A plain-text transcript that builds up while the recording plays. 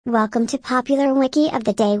Welcome to Popular Wiki of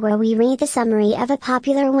the Day, where we read the summary of a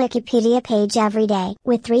popular Wikipedia page every day.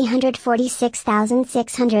 With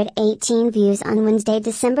 346,618 views on Wednesday,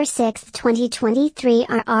 December 6, 2023,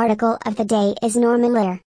 our article of the day is Norman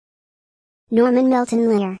Lear. Norman Milton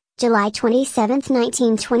Lear, July 27,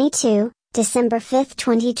 1922, December 5,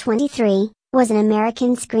 2023, was an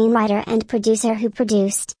American screenwriter and producer who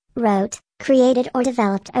produced, wrote, created or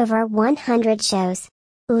developed over 100 shows.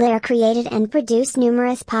 Lear created and produced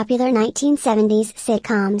numerous popular 1970s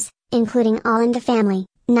sitcoms, including All in the Family,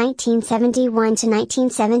 1971 to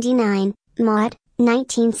 1979, Maude,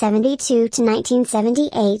 1972 to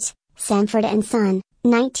 1978, Sanford and Son,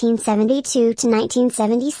 1972 to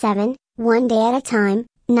 1977, One Day at a Time,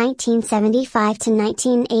 1975 to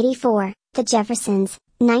 1984, The Jeffersons,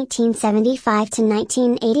 1975 to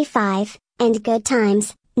 1985, and Good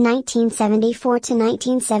Times, 1974 to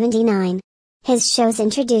 1979. His shows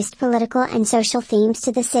introduced political and social themes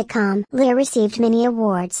to the sitcom. Lear received many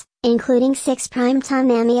awards, including 6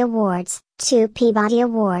 Primetime Emmy Awards, 2 Peabody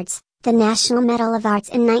Awards, the National Medal of Arts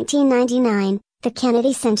in 1999, the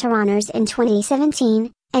Kennedy Center Honors in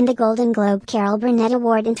 2017, and the Golden Globe Carol Burnett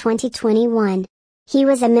Award in 2021. He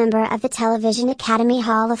was a member of the Television Academy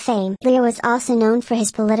Hall of Fame. Lear was also known for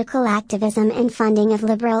his political activism and funding of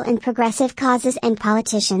liberal and progressive causes and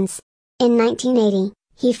politicians. In 1980,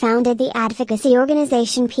 he founded the advocacy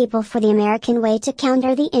organization People for the American Way to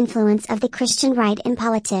counter the influence of the Christian right in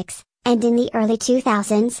politics, and in the early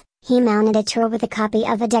 2000s, he mounted a tour with a copy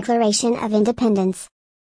of the Declaration of Independence.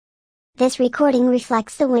 This recording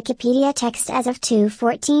reflects the Wikipedia text as of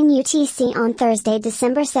 2:14 UTC on Thursday,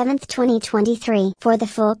 December 7, 2023. For the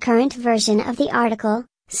full current version of the article,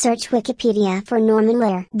 search Wikipedia for Norman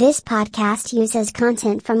Lear. This podcast uses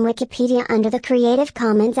content from Wikipedia under the Creative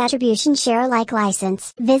Commons Attribution Share Alike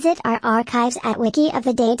license. Visit our archives at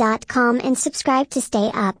wikioftheday.com and subscribe to stay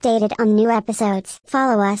updated on new episodes.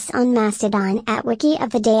 Follow us on Mastodon at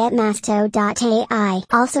wikioftheday@masto.ai.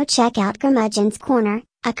 Also check out Curmudgeon's Corner,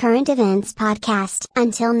 a current events podcast.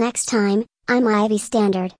 Until next time, I'm Ivy Standard.